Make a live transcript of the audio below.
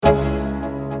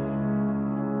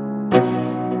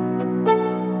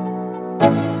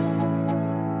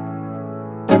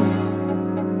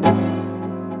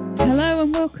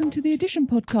welcome to the Edition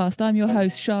podcast. I'm your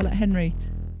host, Charlotte Henry.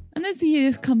 And as the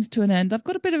year comes to an end, I've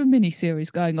got a bit of a mini-series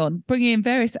going on, bringing in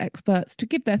various experts to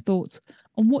give their thoughts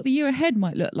on what the year ahead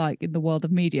might look like in the world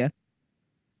of media.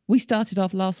 We started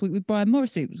off last week with Brian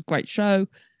Morrissey. It was a great show.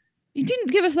 He didn't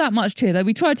give us that much cheer, though.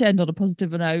 We tried to end on a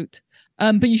positive note,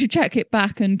 but you should check it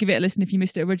back and give it a listen if you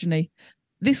missed it originally.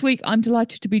 This week, I'm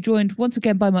delighted to be joined once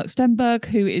again by Mark Stenberg,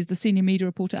 who is the senior media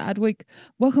reporter at Adweek.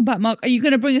 Welcome back, Mark. Are you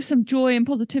going to bring us some joy and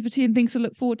positivity and things to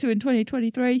look forward to in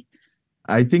 2023?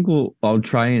 I think I'll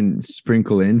try and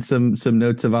sprinkle in some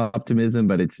notes of optimism,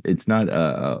 but it's not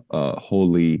a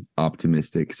wholly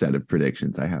optimistic set of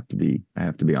predictions. I have to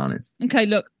be honest. Okay,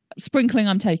 look, sprinkling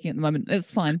I'm taking at the moment.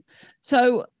 It's fine.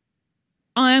 So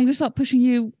I am going to start pushing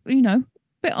you,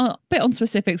 bit on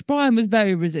specifics. Brian was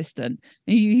very resistant.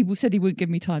 He said he wouldn't give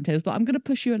me timetables, but I'm going to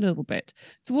push you a little bit.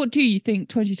 So what do you think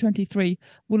 2023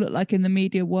 will look like in the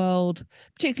media world?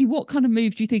 Particularly, what kind of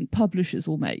moves do you think publishers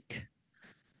will make?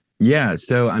 Yeah,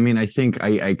 so I mean, I think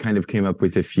I kind of came up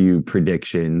with a few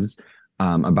predictions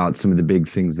about some of the big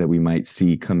things that we might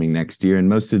see coming next year. And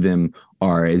most of them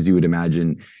are, as you would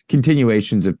imagine,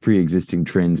 continuations of pre-existing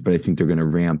trends, but I think they're going to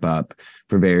ramp up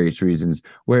for various reasons.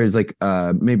 Whereas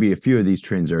maybe a few of these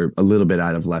trends are a little bit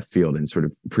out of left field and sort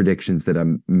of predictions that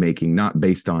I'm making, not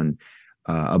based on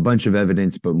a bunch of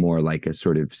evidence, but more like a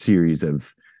sort of series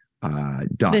of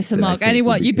dots. Listen, Mark,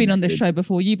 anyway, you've been on this show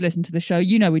before. You've listened to the show.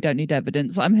 You know we don't need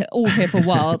evidence. I'm all here for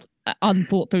wild,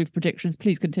 unthought through predictions.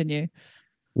 Please continue.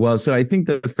 Well, so I think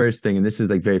the first thing, and this is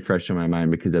very fresh in my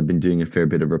mind because I've been doing a fair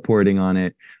bit of reporting on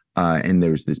it, and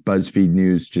there was this BuzzFeed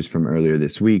news just from earlier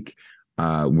this week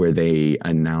where they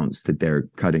announced that they're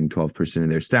cutting 12% of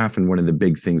their staff. And one of the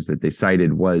big things that they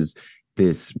cited was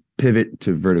this pivot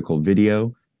to vertical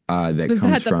video We've comes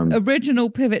had from... the original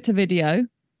pivot to video,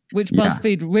 which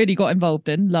BuzzFeed really got involved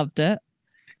in, loved it.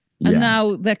 And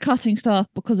now they're cutting staff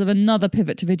because of another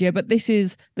pivot to video. But this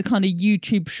is the kind of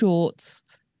YouTube Shorts,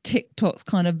 TikTok's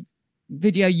kind of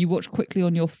video you watch quickly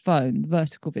on your phone,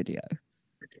 vertical video.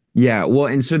 Yeah, well,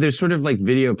 and so there's sort of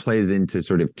video plays into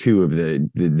sort of two of the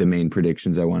main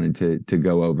predictions I wanted to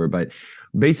go over. But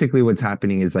basically what's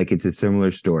happening is it's a similar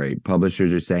story.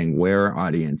 Publishers are saying, where are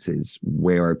audiences?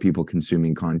 Where are people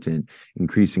consuming content?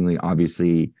 Increasingly,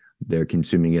 obviously, they're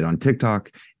consuming it on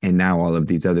TikTok. And now all of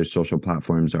these other social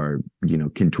platforms are,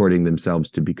 contorting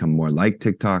themselves to become more like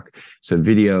TikTok. So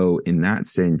video in that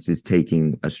sense is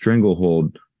taking a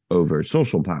stranglehold over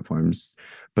social platforms.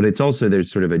 But it's also,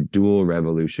 there's sort of a dual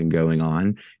revolution going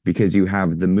on because you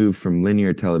have the move from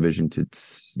linear television to,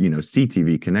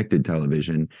 CTV, connected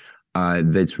television,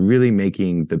 that's really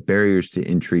making the barriers to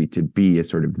entry to be a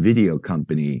sort of video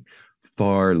company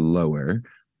far lower.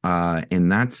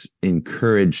 And that's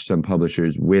encouraged some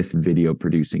publishers with video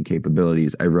producing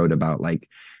capabilities. I wrote about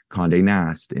Condé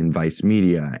Nast and Vice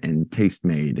Media and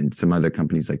Tastemade and some other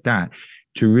companies like that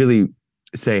to really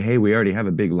say, hey, we already have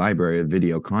a big library of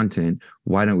video content.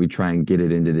 Why don't we try and get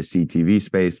it into the CTV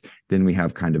space? Then we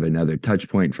have kind of another touch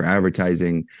point for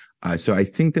advertising. So I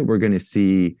think that we're going to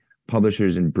see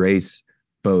publishers embrace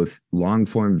both long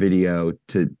form video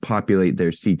to populate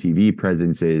their CTV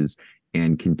presences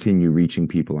and continue reaching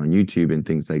people on YouTube and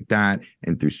things like that,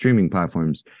 and through streaming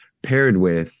platforms, paired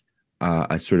with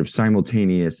a sort of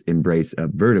simultaneous embrace of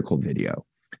vertical video.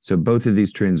 So both of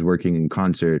these trends working in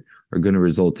concert are going to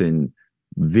result in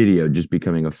video just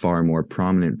becoming a far more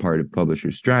prominent part of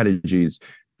publishers' strategies.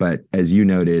 But as you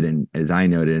noted, and as I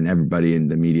noted, and everybody in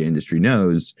the media industry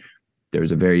knows, there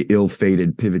was a very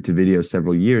ill-fated pivot to video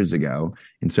several years ago.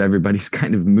 And so everybody's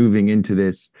kind of moving into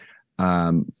this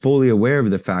fully aware of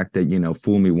the fact that,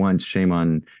 fool me once, shame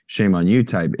on you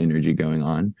type energy going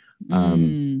on.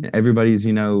 Everybody's,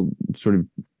 sort of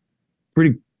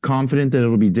pretty confident that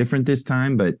it'll be different this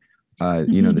time, but,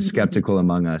 the skeptical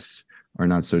among us are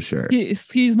not so sure.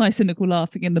 Excuse my cynical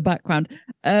laughing in the background.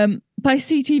 By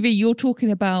CTV, you're talking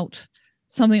about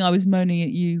something I was moaning at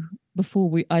you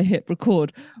before I hit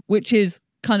record, which is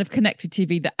kind of connected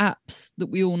TV, the apps that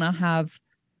we all now have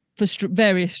for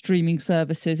various streaming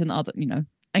services and other,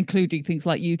 including things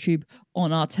like YouTube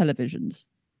on our televisions.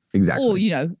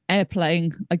 Exactly. Or,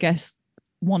 airplaying, I guess,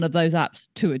 one of those apps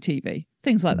to a TV,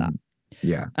 things like that.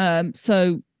 Yeah.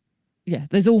 So, yeah,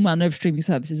 there's all manner of streaming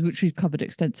services, which we've covered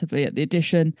extensively at the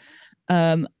Edition.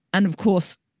 And of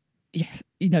course,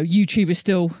 YouTube is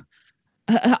still...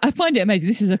 I find it amazing.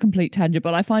 This is a complete tangent,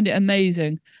 but I find it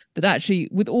amazing that actually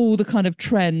with all the kind of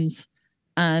trends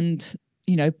and,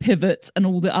 pivots and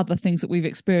all the other things that we've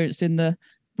experienced in the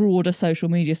broader social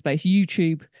media space,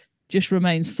 YouTube just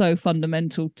remains so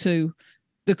fundamental to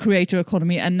the creator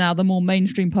economy and now the more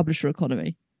mainstream publisher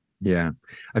economy. Yeah.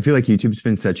 I feel like YouTube's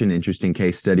been such an interesting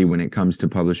case study when it comes to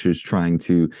publishers trying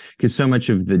to, because so much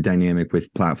of the dynamic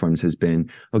with platforms has been,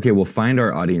 okay, we'll find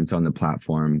our audience on the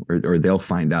platform or they'll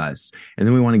find us. And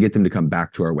then we want to get them to come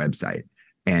back to our website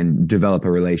and develop a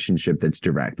relationship that's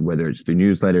direct, whether it's through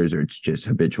newsletters or it's just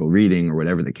habitual reading or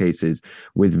whatever the case is.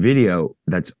 With video,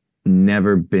 that's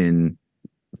never been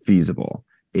feasible.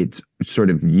 It's sort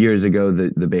of years ago,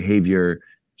 the behavior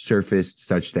surfaced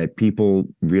such that people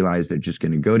realize they're just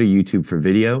going to go to YouTube for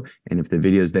video. And if the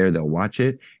video's there, they'll watch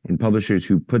it. And publishers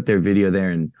who put their video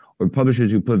there or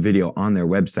publishers who put video on their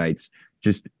websites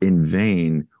just in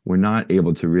vain were not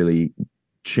able to really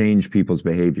change people's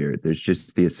behavior. There's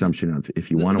just the assumption of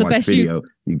if you want to watch video,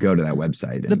 you go to that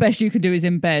website. The best you could do is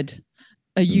embed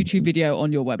a YouTube video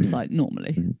on your website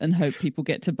normally and hope people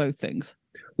get to both things.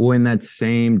 Well, and that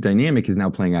same dynamic is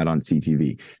now playing out on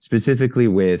CTV, specifically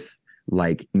with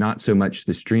like not so much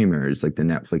the streamers like the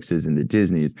Netflixes and the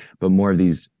Disneys, but more of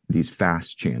these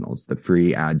fast channels, the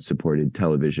free ad-supported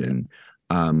television,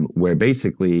 where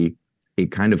basically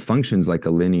it kind of functions like a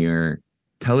linear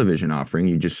television offering.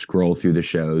 You just scroll through the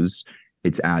shows.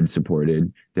 It's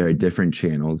ad-supported. There are different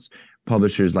channels.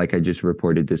 Publishers, like I just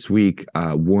reported this week,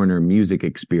 Warner Music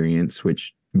Experience,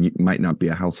 which might not be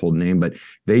a household name, but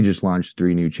they just launched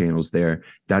 3 new channels there.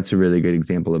 That's a really good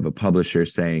example of a publisher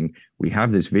saying, we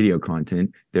have this video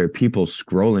content. There are people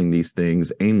scrolling these things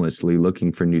aimlessly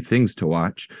looking for new things to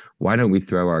watch. Why don't we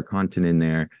throw our content in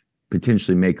there,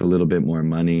 potentially make a little bit more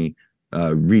money,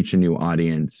 reach a new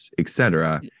audience,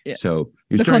 etc. Yeah. So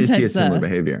you're starting to see a similar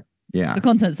behavior. Yeah. The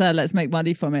content's there. Let's make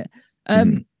money from it.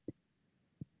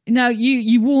 Now,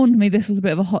 you warned me this was a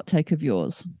bit of a hot take of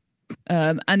yours.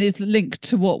 And is linked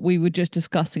to what we were just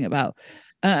discussing about.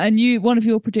 And one of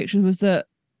your predictions was that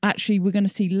actually we're going to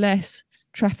see less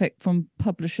traffic from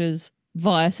publishers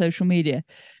via social media.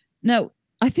 Now,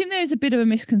 I think there's a bit of a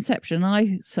misconception.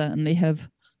 I certainly have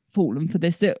fallen for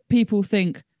this, that people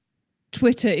think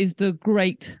Twitter is the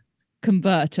great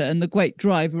converter and the great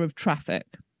driver of traffic.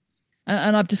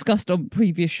 And I've discussed on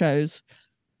previous shows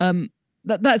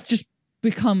that's just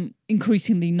become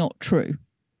increasingly not true.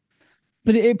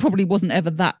 But it probably wasn't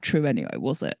ever that true anyway,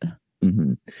 was it?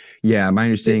 Mm-hmm. Yeah, my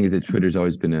understanding is that Twitter's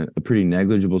always been a pretty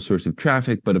negligible source of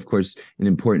traffic, but of course, an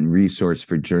important resource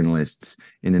for journalists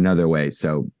in another way.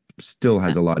 So still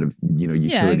has a lot of,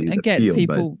 utility. And gets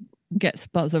people, gets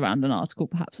buzz around an article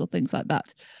perhaps or things like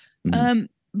that. Mm-hmm.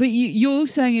 But you're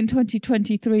saying in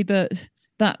 2023 that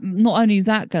not only is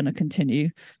that going to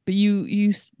continue, but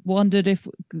you wondered if,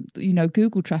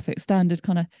 Google traffic, standard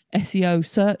kind of SEO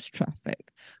search traffic,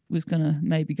 was going to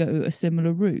maybe go a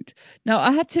similar route. Now,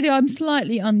 I have to tell you, I'm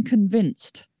slightly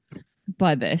unconvinced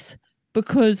by this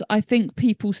because I think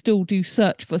people still do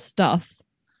search for stuff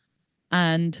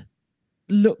and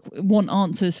want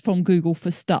answers from Google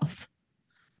for stuff.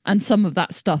 And some of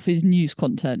that stuff is news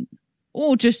content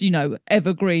or just,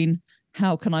 evergreen.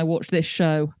 How can I watch this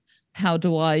show? How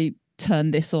do I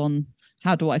turn this on?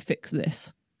 How do I fix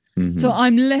this? Mm-hmm. So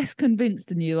I'm less convinced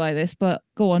than you by this, but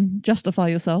go on, justify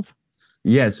yourself.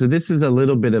 Yeah, so this is a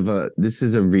little bit of a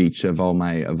reach of all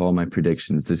my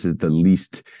predictions. This is the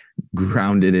least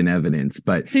grounded in evidence.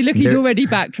 But see, look, he's already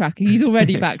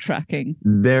backtracking.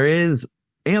 There is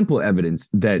ample evidence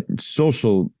that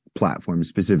social platforms,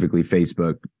 specifically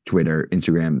Facebook, Twitter,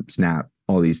 Instagram, Snap,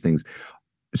 all these things,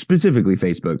 specifically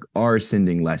Facebook, are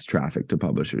sending less traffic to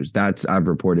publishers. I've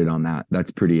reported on that.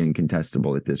 That's pretty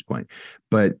incontestable at this point.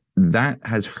 But that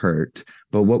has hurt.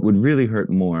 But what would really hurt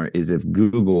more is if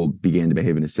Google began to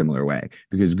behave in a similar way,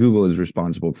 because Google is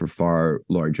responsible for far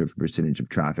larger percentage of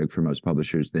traffic for most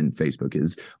publishers than Facebook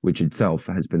is, which itself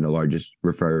has been the largest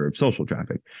referrer of social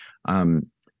traffic.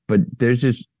 But there's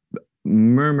just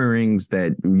murmurings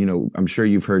that, I'm sure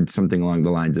you've heard something along the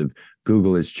lines of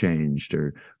Google has changed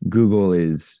or Google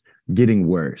is getting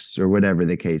worse or whatever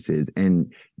the case is.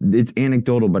 And it's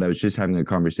anecdotal, but I was just having a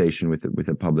conversation with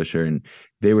a publisher and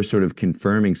they were sort of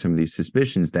confirming some of these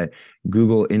suspicions that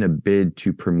Google, in a bid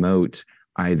to promote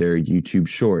either YouTube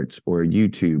Shorts or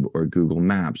YouTube or Google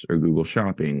Maps or Google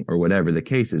Shopping or whatever the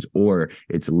case is, or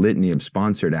its litany of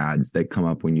sponsored ads that come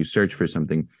up when you search for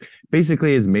something,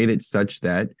 basically has made it such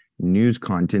that news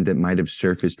content that might have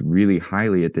surfaced really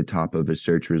highly at the top of a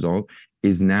search result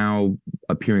is now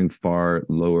appearing far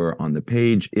lower on the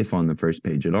page, if on the first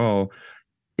page at all.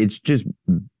 It's just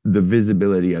the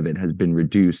visibility of it has been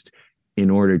reduced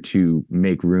in order to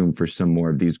make room for some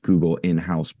more of these Google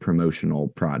in-house promotional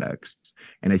products.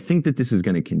 And I think that this is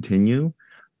going to continue,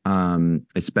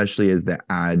 especially as the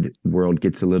ad world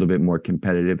gets a little bit more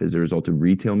competitive as a result of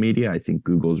retail media. I think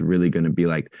Google's really going to be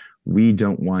like, we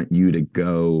don't want you to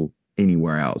go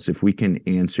anywhere else. If we can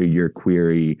answer your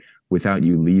query without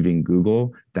you leaving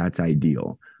Google, that's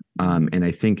ideal. And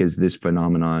I think as this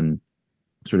phenomenon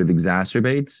sort of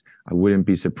exacerbates, I wouldn't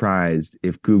be surprised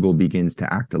if Google begins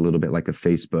to act a little bit like a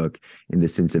Facebook in the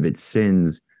sense of it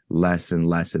sends less and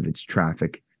less of its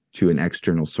traffic to an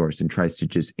external source and tries to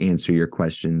just answer your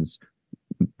questions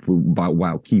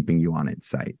while keeping you on its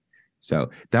site.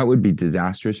 So that would be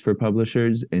disastrous for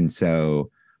publishers. And so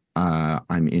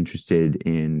I'm interested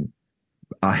in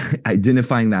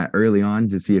identifying that early on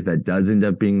to see if that does end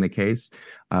up being the case.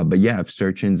 But yeah, if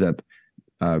search ends up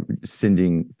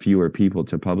sending fewer people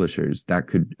to publishers, that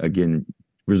could again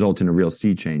result in a real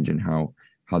sea change in how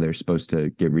they're supposed to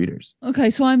get readers. Okay,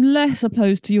 so I'm less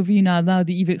opposed to your view now that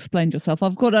you've explained yourself.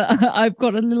 I've got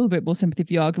a little bit more sympathy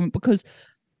for your argument, because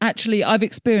actually I've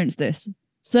experienced this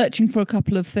searching for a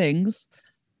couple of things.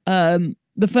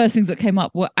 The first things that came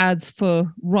up were ads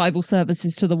for rival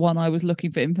services to the one I was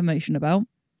looking for information about.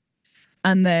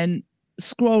 And then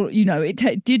scroll,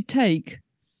 it did take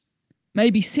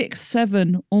maybe 6,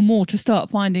 7 or more to start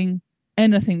finding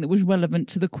anything that was relevant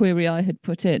to the query I had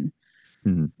put in.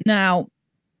 Mm-hmm. Now,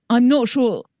 I'm not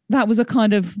sure that was a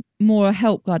kind of more a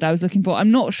help guide I was looking for.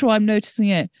 I'm not sure I'm noticing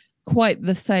it quite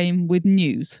the same with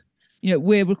news.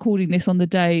 We're recording this on the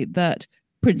day that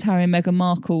Prince Harry and Meghan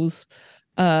Markle's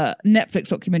Netflix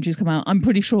documentaries come out. I'm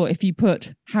pretty sure if you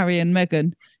put Harry and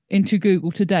Meghan into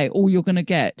Google today, all you're going to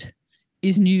get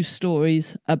is news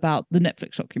stories about the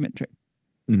Netflix documentary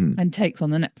and takes on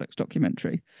the Netflix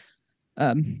documentary,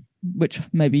 which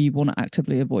maybe you want to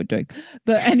actively avoid doing.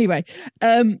 But anyway,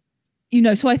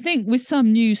 so I think with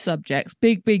some news subjects,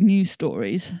 big news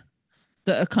stories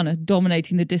that are kind of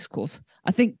dominating the discourse,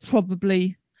 I think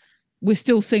probably we're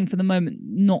still seeing for the moment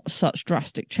not such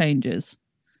drastic changes.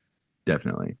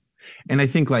 Definitely. And I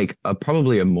think like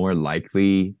probably a more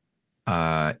likely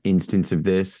instance of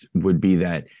this would be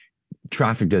that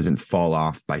traffic doesn't fall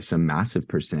off by some massive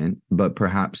percent, but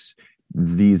perhaps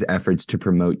these efforts to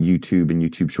promote YouTube and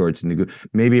YouTube Shorts and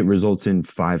maybe it results in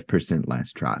 5%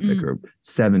 less traffic or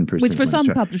 7%. Which for some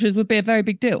publishers would be a very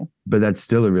big deal. But that's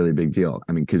still a really big deal.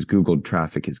 I mean, because Google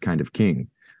traffic is kind of king.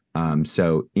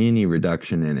 So any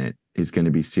reduction in it is going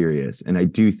to be serious. And I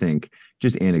do think,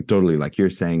 just anecdotally, like you're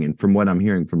saying, and from what I'm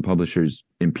hearing from publishers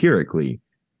empirically,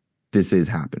 this is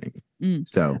happening.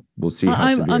 So we'll see how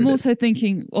I'm also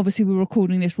thinking, obviously we're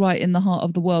recording this right in the heart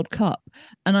of the World Cup,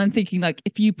 and I'm thinking like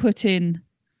if you put in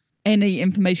any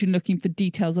information looking for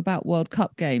details about World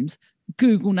Cup games,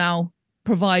 Google now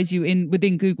provides you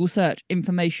within Google search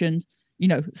information,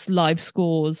 live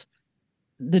scores,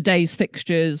 the day's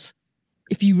fixtures.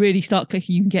 If you really start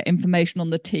clicking, you can get information on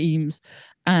the teams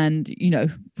and,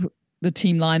 the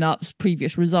team lineups,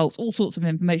 previous results, all sorts of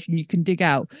information you can dig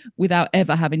out without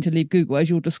ever having to leave Google, as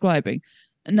you're describing.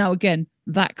 And now, again,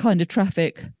 that kind of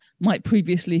traffic might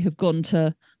previously have gone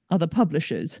to other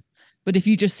publishers. But if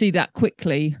you just see that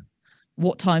quickly,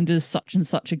 what time does such and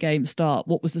such a game start?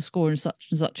 What was the score in such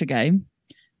and such a game?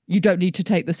 You don't need to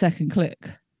take the second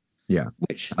click. Yeah,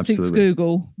 which absolutely. Suits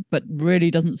Google, but really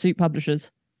doesn't suit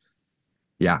publishers.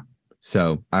 Yeah.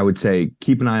 So I would say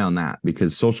keep an eye on that,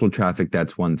 because social traffic,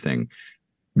 that's one thing.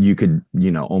 You could,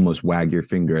 almost wag your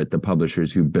finger at the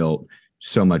publishers who built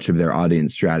so much of their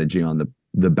audience strategy on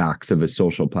the backs of a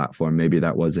social platform. Maybe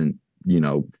that wasn't,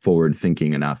 forward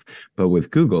thinking enough. But with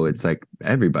Google, it's like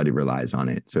everybody relies on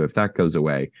it. So if that goes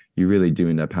away, you really do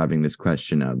end up having this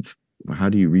question of how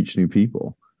do you reach new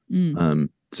people?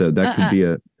 So that could be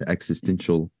a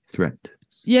existential threat.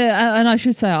 Yeah, and I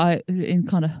should say, in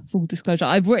kind of full disclosure,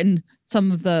 I've written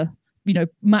some of the,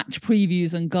 match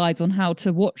previews and guides on how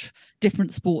to watch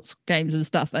different sports games and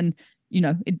stuff. And,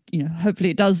 hopefully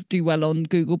it does do well on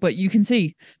Google, but you can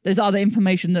see there's other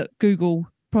information that Google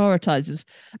prioritizes.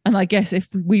 And I guess if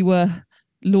we were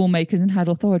lawmakers and had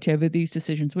authority over these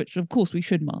decisions, which of course we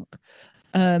should, Mark,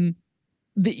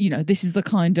 this is the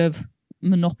kind of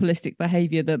monopolistic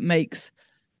behavior that makes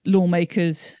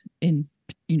lawmakers in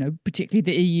particularly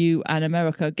the EU and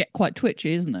America get quite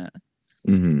twitchy, isn't it?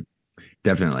 Mm-hmm.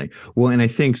 Definitely. Well, and I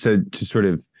think so to sort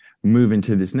of move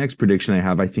into this next prediction I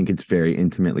have, I think it's very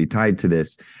intimately tied to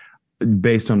this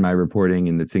based on my reporting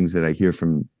and the things that I hear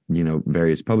from,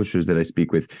 various publishers that I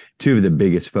speak with. Two of the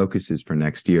biggest focuses for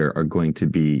next year are going to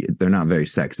be, they're not very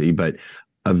sexy, but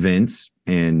events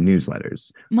and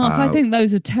newsletters. Mark, I think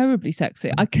those are terribly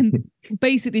sexy. I can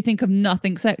basically think of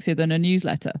nothing sexier than a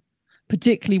newsletter.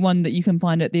 particularly one that you can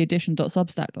find at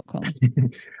theedition.substack.com.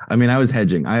 I mean, I was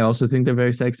hedging. I also think they're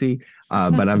very sexy,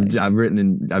 but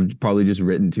Exactly. I've probably just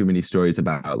written too many stories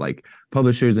about like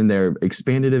publishers and their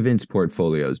expanded events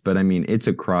portfolios. But I mean, it's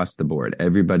across the board.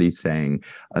 Everybody's saying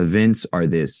events are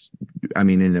this. I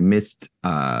mean, in amidst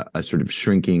a sort of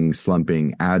shrinking,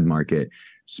 slumping ad market,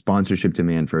 sponsorship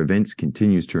demand for events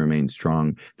continues to remain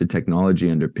strong. The technology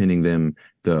underpinning them,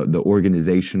 the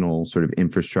organizational sort of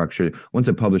infrastructure. Once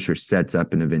a publisher sets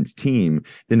up an events team,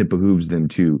 then it behooves them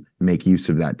to make use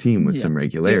of that team with some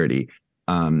regularity.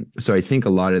 So I think a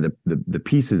lot of the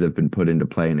pieces have been put into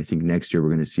play, and I think next year we're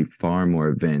going to see far more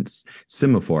events.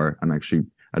 Semaphore,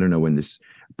 I don't know when this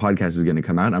podcast is going to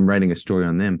come out. I'm writing a story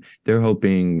on them. They're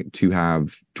hoping to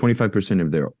have 25%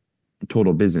 of their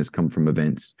total business come from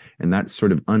events, and that's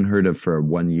sort of unheard of for a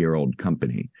 1-year-old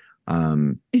company.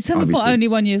 Is Semaphore only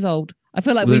 1 year old? I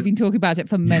feel like we've been talking about it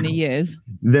for many years.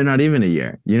 They're not even a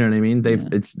year. You know what I mean?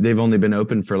 They've only been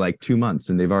open for like 2 months,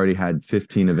 and they've already had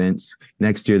 15 events.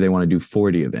 Next year they want to do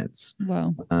 40 events.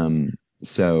 Wow.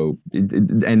 So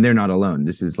and they're not alone.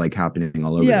 This is like happening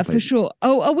all over the place. For sure.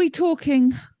 Oh, are we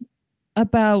talking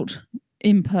about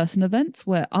in-person events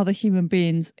where other human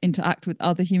beings interact with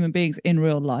other human beings in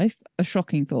real life? A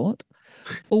shocking thought.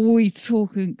 Or are we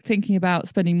thinking about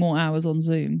spending more hours on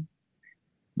Zoom?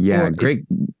 Yeah, great.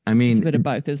 I mean, it's a bit of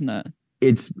both, isn't it?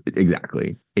 It's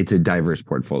a diverse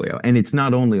portfolio, and it's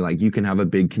not only like you can have a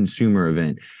big consumer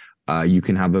event, you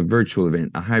can have a virtual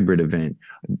event, a hybrid event,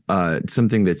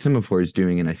 something that Semaphore is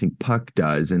doing, and I think Puck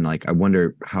does, and like I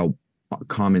wonder how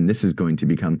common this is going to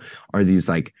become, are these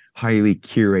like highly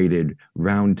curated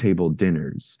roundtable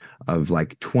dinners of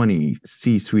like 20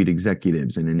 C-suite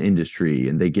executives in an industry,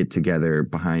 and they get together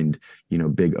behind,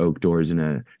 big oak doors in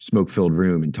a smoke-filled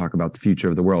room and talk about the future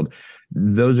of the world.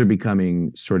 Those are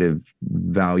becoming sort of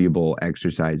valuable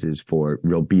exercises for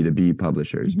real B2B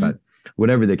publishers. But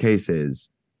whatever the case is,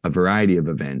 a variety of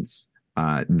events,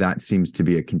 that seems to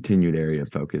be a continued area of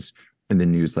focus. And the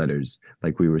newsletters,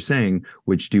 like we were saying,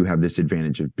 which do have this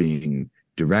advantage of being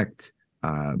direct.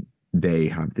 They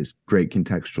have this great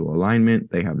contextual alignment.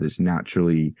 They have this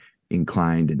naturally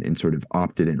inclined and sort of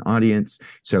opted in audience.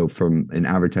 So from an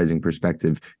advertising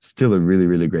perspective, still a really,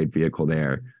 really great vehicle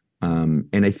there.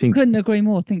 And I think couldn't agree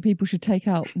more. I think people should take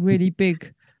out really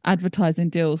big advertising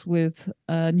deals with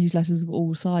newsletters of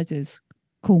all sizes.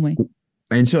 Call me.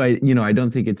 And so I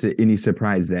don't think it's any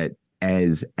surprise that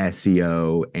as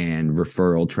SEO and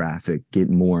referral traffic get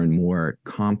more and more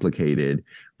complicated,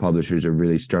 publishers are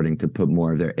really starting to put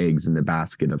more of their eggs in the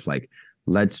basket of like,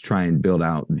 let's try and build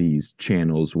out these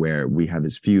channels where we have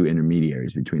as few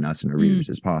intermediaries between us and our readers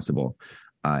as possible.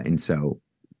 And so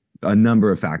a number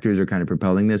of factors are kind of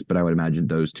propelling this, but I would imagine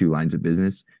those two lines of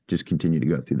business just continue to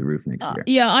go through the roof next year.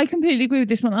 Yeah, I completely agree with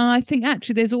this one. And I think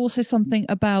actually there's also something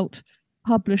about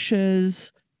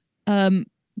publishers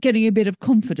getting a bit of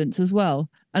confidence as well,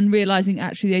 and realizing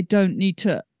actually they don't need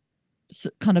to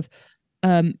kind of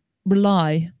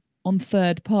rely on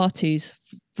third parties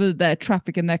for their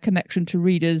traffic and their connection to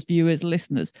readers, viewers,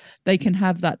 listeners. They can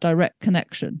have that direct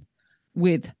connection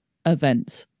with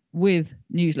events, with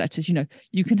newsletters.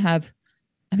 You can have,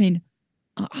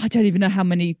 I don't even know how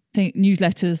many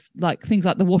newsletters, like things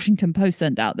like the Washington Post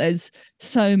send out. There's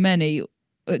so many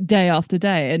day after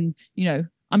day, and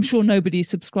I'm sure nobody's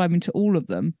subscribing to all of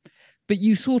them, but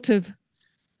you sort of,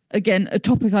 again, a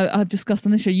topic I've discussed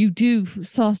on this show, you do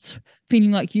start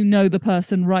feeling like the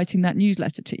person writing that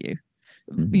newsletter to you.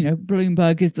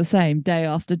 Bloomberg is the same day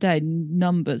after day,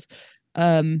 numbers,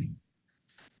 just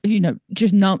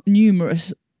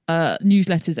numerous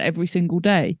newsletters every single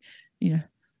day.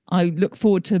 I look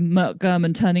forward to Merck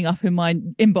Gurman turning up in my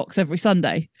inbox every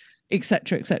Sunday,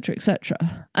 etc., etc.,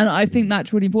 etc. And I think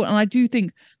that's really important. And I do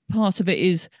think part of it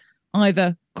is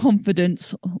either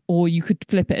confidence, or you could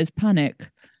flip it as panic,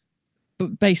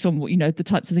 but based on what the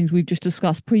types of things we've just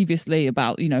discussed previously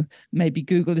about maybe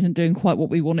Google isn't doing quite what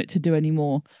we want it to do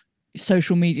anymore,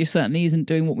 social media certainly isn't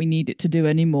doing what we need it to do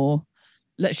anymore.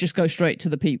 Let's just go straight to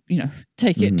the people,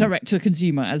 take it direct to the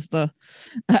consumer, as the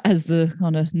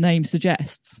kind of name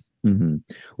suggests.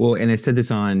 Well, and I said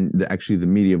this on the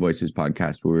Media Voices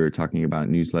podcast, where we were talking about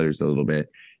newsletters a little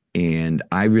bit. And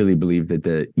I really believe that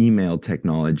the email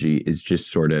technology is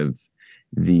just sort of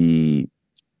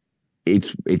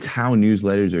it's how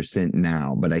newsletters are sent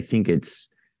now, but I think it's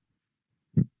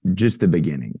just the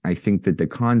beginning. I think that the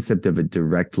concept of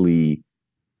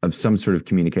of some sort of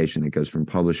communication that goes from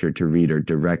publisher to reader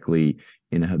directly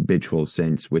in a habitual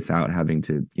sense without having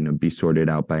to, be sorted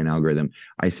out by an algorithm,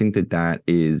 I think that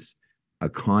is a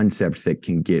concept that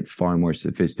can get far more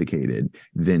sophisticated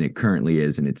than it currently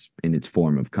is in its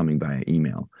form of coming via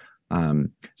email.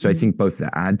 So I think both the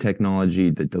ad technology,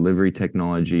 the delivery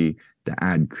technology, the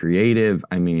ad creative,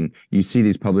 I mean, you see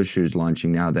these publishers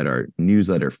launching now that are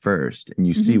newsletter first, and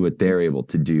you see what they're able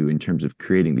to do in terms of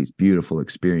creating these beautiful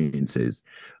experiences.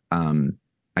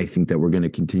 I think that we're going to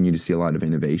continue to see a lot of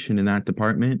innovation in that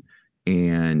department.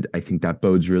 And I think that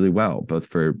bodes really well, both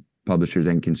for publishers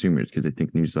and consumers, because I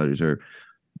think newsletters are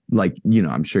like,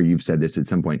 I'm sure you've said this at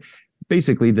some point,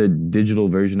 basically the digital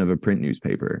version of a print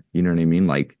newspaper. You know what I mean?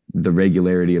 Like the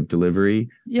regularity of delivery.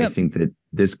 Yep. I think that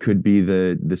this could be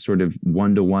the sort of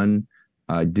one-to-one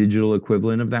digital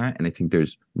equivalent of that. And I think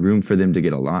there's room for them to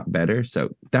get a lot better. So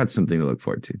that's something to look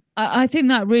forward to. I think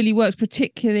that really works,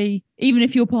 particularly even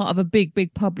if you're part of a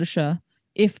big publisher,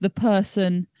 if the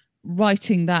person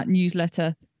writing that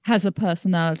newsletter has a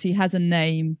personality, has a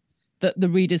name that the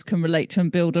readers can relate to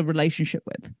and build a relationship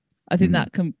with. I think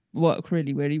that can work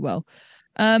really, really well.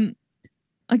 I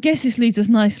guess this leads us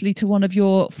nicely to one of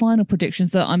your final predictions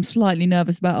that I'm slightly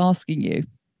nervous about asking you.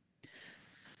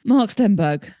 Mark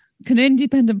Stenberg, can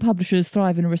independent publishers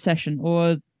thrive in a recession,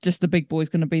 or are just the big boys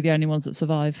going to be the only ones that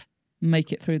survive and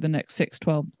make it through the next 6,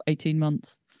 12, 18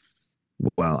 months?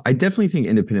 Well, I definitely think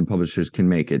independent publishers can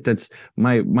make it. That's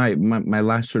my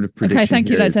last sort of prediction. Okay, thank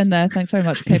you. Let's end there. Thanks very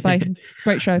much. Okay, bye.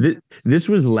 Great show. This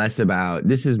was less about,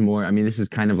 this is more, I mean, this is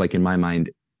kind of like in my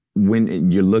mind, when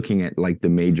you're looking at like the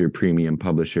major premium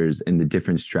publishers and the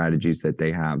different strategies that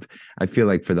they have, I feel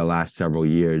like for the last several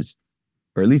years,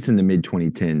 or at least in the mid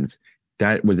 2010s,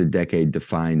 that was a decade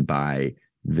defined by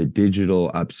the digital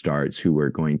upstarts who were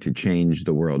going to change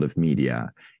the world of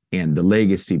media, and the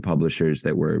legacy publishers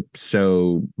that were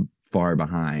so far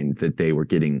behind that they were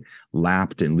getting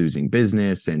lapped and losing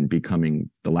business and becoming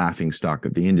the laughing stock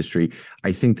of the industry.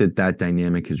 I think that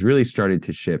dynamic has really started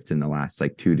to shift in the last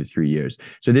like 2 to 3 years.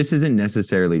 So this isn't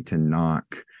necessarily to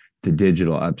knock the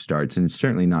digital upstarts, and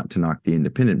certainly not to knock the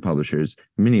independent publishers,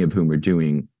 many of whom are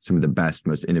doing some of the best,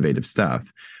 most innovative stuff.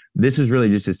 This is really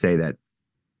just to say that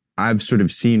I've sort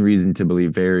of seen reason to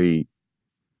believe very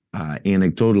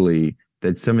anecdotally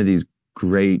that some of these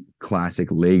great classic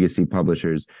legacy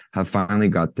publishers have finally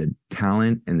got the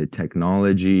talent and the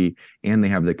technology, and they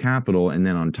have the capital. And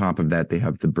then on top of that, they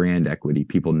have the brand equity.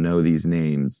 People know these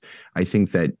names. I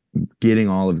think that getting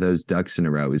all of those ducks in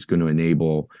a row is going to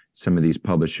enable some of these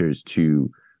publishers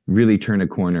to really turn a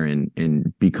corner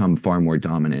and become far more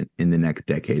dominant in the next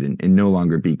decade, and no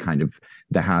longer be kind of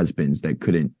the has-beens that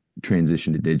couldn't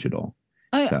transition to digital.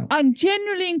 I'm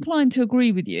generally inclined to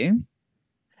agree with you.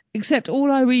 Except all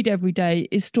I read every day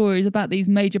is stories about these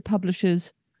major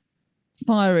publishers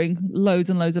firing loads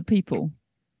and loads of people.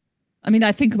 I mean,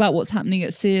 I think about what's happening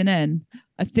at CNN.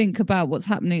 I think about what's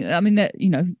happening. I mean, that,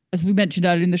 as we mentioned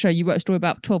earlier in the show, you wrote a story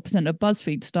about 12% of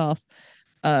BuzzFeed staff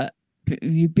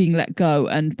being let go,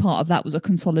 and part of that was a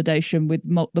consolidation with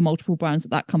the multiple brands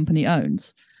that company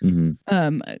owns.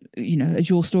 As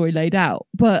your story laid out.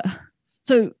 But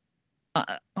so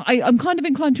I'm kind of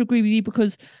inclined to agree with you,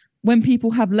 because when people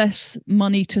have less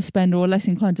money to spend, or less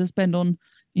inclined to spend on,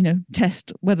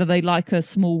 test whether they like a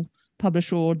small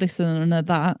publisher or this and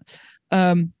that,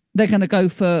 they're going to go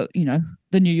for,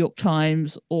 the New York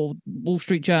Times or Wall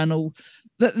Street Journal,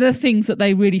 the things that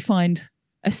they really find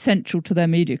essential to their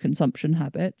media consumption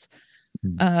habits.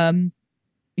 They're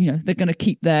going to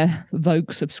keep their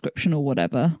Vogue subscription or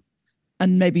whatever,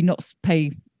 and maybe not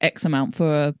pay X amount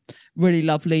for a really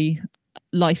lovely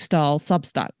lifestyle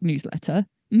Substack newsletter.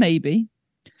 Maybe.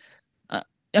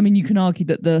 I mean, you can argue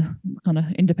that the kind of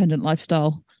independent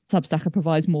lifestyle Substacker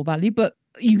provides more value, but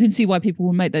you can see why people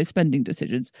will make those spending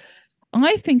decisions.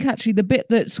 I think actually the bit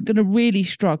that's going to really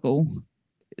struggle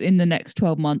in the next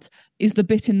 12 months is the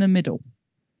bit in the middle.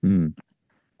 Because,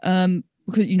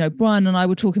 Brian and I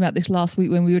were talking about this last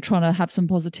week when we were trying to have some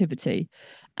positivity,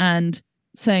 and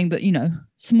saying that,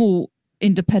 small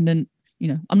independent,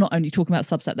 I'm not only talking about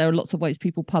Substack, there are lots of ways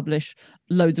people publish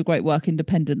loads of great work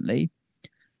independently,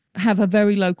 have a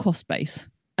very low cost base.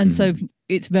 And so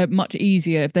it's very much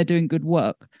easier, if they're doing good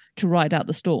work, to ride out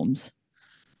the storms.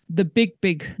 The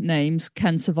big names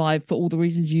can survive for all the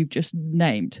reasons you've just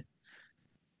named.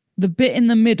 The bit in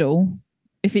the middle,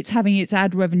 if it's having its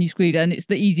ad revenue squeezed, and it's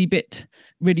the easy bit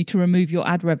really to remove your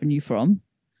ad revenue from,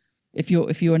 if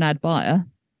you're an ad buyer,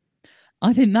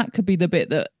 I think that could be the bit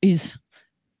that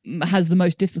has the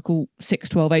most difficult 6,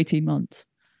 12, 18 months.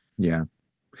 Yeah,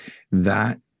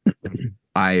 that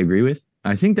I agree with.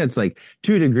 I think that's like,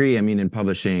 to a degree, I mean, in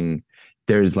publishing,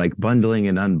 there's like bundling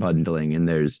and unbundling, and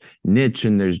there's niche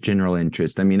and there's general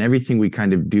interest. I mean, everything we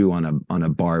kind of do on a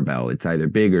barbell, it's either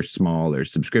big or small, or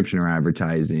subscription or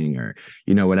advertising, or,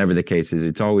 whatever the case is,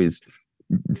 it's always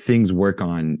things work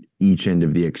on each end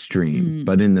of the extreme.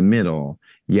 But in the middle,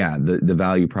 yeah, the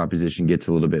value proposition gets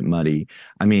a little bit muddy.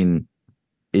 I mean,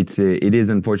 it is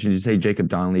unfortunate to say Jacob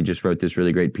Donnelly just wrote this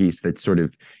really great piece that's sort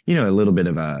of, a little bit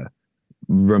of a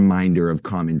reminder of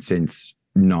common sense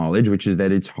knowledge, which is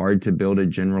that it's hard to build a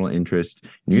general interest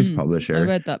news publisher. I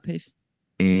read that piece.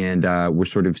 And we're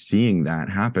sort of seeing that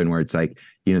happen where it's like,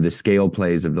 the scale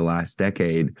plays of the last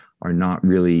decade are not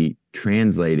really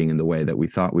translating in the way that we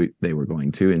thought they were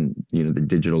going to. And, the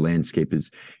digital landscape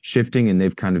is shifting and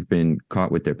they've kind of been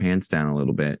caught with their pants down a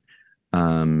little bit.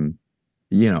 The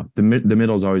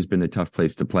middle's always been a tough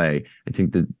place to play. I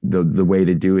think the way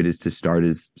to do it is to start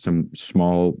as some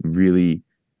small, really,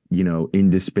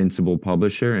 indispensable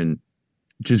publisher and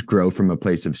just grow from a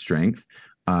place of strength.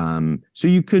 So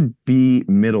you could be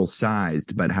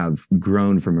middle-sized, but have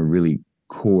grown from a really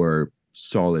core,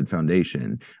 solid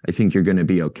foundation. I think you're going to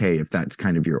be okay if that's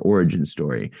kind of your origin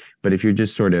story. But if you're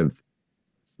just sort of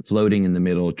floating in the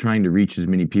middle, trying to reach as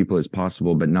many people as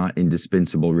possible, but not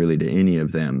indispensable really to any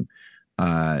of them,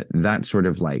 that sort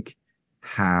of like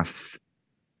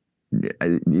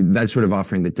that sort of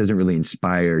offering that doesn't really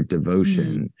inspire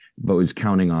devotion, but was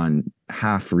counting on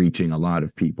half reaching a lot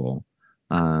of people.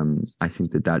 I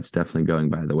think that's definitely going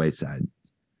by the wayside.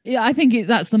 Yeah, I think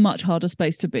that's the much harder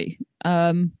space to be.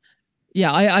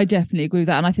 I definitely agree with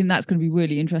that. And I think that's going to be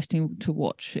really interesting to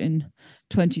watch in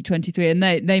 2023. And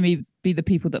they may be the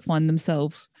people that find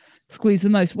themselves squeezed the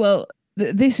most. Well,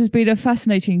 this has been a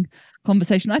fascinating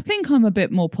conversation. I think I'm a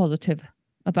bit more positive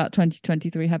about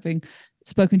 2023, having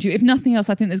spoken to you. If nothing else,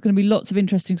 I think there's going to be lots of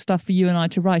interesting stuff for you and I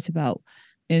to write about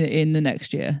in the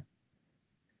next year.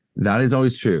 That is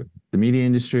always true. The media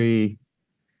industry,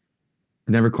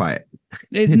 never quiet.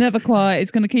 It's never quiet.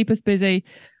 It's going to keep us busy.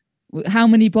 How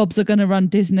many Bobs are going to run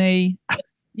Disney?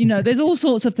 There's all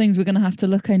sorts of things we're going to have to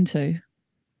look into.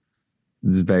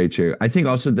 This is very true. I think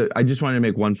also that I just wanted to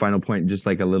make one final point, just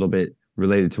like a little bit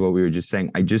related to what we were just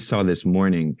saying. I just saw this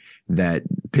morning that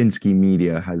Penske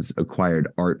Media has acquired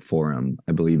Artforum,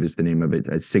 I believe is the name of it,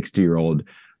 a 60-year-old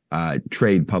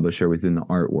trade publisher within the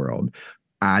art world,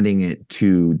 adding it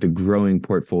to the growing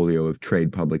portfolio of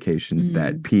trade publications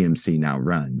that PMC now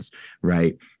runs,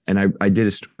 right? And I did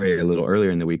a story a little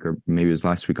earlier in the week, or maybe it was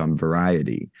last week, on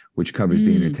Variety, which covers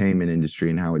the entertainment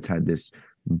industry and how it's had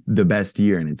the best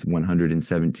year in its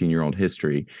 117-year-old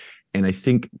history. And I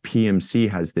think PMC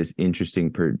has this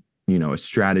interesting, a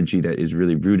strategy that is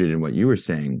really rooted in what you were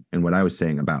saying and what I was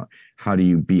saying about how do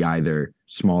you be either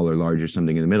small or large or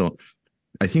something in the middle.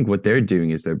 I think what they're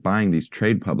doing is they're buying these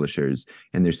trade publishers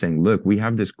and they're saying, look, we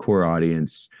have this core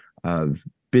audience of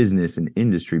business and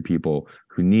industry people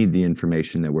who need the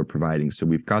information that we're providing. So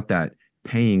we've got that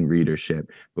paying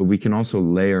readership, but we can also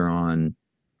layer on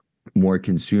more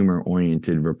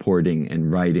consumer-oriented reporting and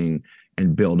writing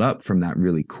and build up from that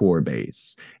really core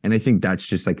base. And I think that's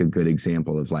just like a good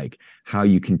example of like how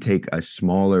you can take a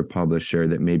smaller publisher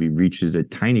that maybe reaches a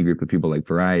tiny group of people like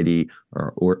Variety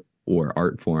or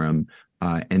Artforum,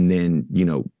 and then,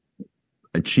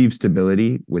 achieve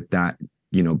stability with that,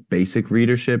 basic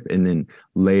readership, and then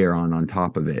layer on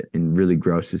top of it and really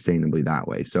grow sustainably that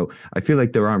way. So I feel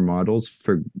like there are models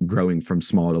for growing from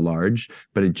small to large,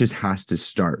 but it just has to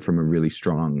start from a really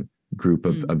strong group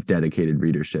of dedicated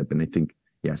readership. And I think,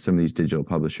 some of these digital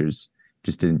publishers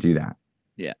just didn't do that.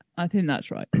 Yeah, I think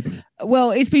that's right.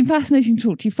 Well, it's been fascinating to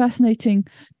talk to you, fascinating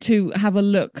to have a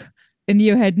look in the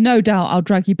year ahead. No doubt I'll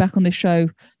drag you back on this show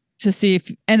to see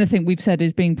if anything we've said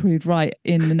is being proved right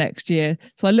in the next year.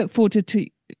 So I look forward to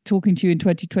talking to you in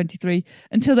 2023.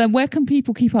 Until then, where can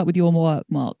people keep up with your work,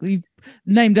 Mark? You've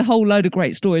named a whole load of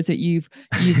great stories that you've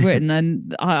written,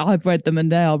 and I've read them,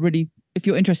 and they are really, if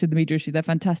you're interested in the media industry, they're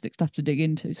fantastic stuff to dig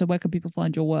into. So where can people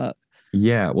find your work?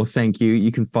 Yeah, well, thank you.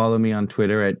 You can follow me on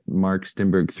Twitter at Mark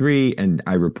Stenberg3, and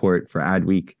I report for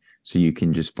Adweek. So you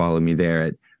can just follow me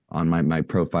there on my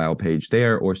profile page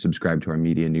there, or subscribe to our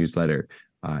media newsletter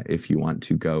if you want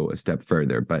to go a step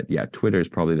further. But yeah, Twitter is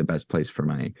probably the best place for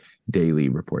my daily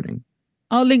reporting.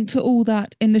 I'll link to all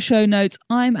that in the show notes.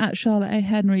 I'm at Charlotte A.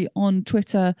 Henry on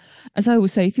Twitter. As I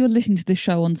always say, if you're listening to this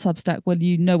show on Substack, well,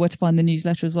 you know where to find the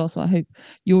newsletter as well. So I hope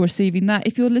you're receiving that.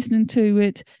 If you're listening to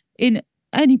it in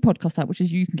any podcast app, which is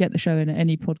you can get the show in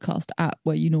any podcast app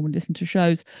where you normally listen to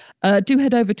shows, do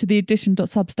head over to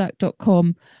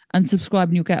theedition.substack.com and subscribe,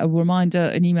 and you'll get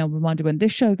an email reminder when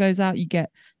this show goes out. You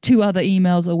get 2 other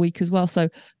emails a week as well, so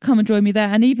come and join me there,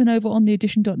 and even over on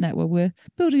theedition.net where we're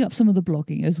building up some of the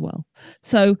blogging as well.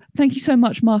 So thank you so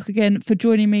much, Mark, again for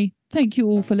joining me. Thank you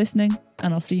all for listening,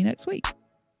 and I'll see you next week.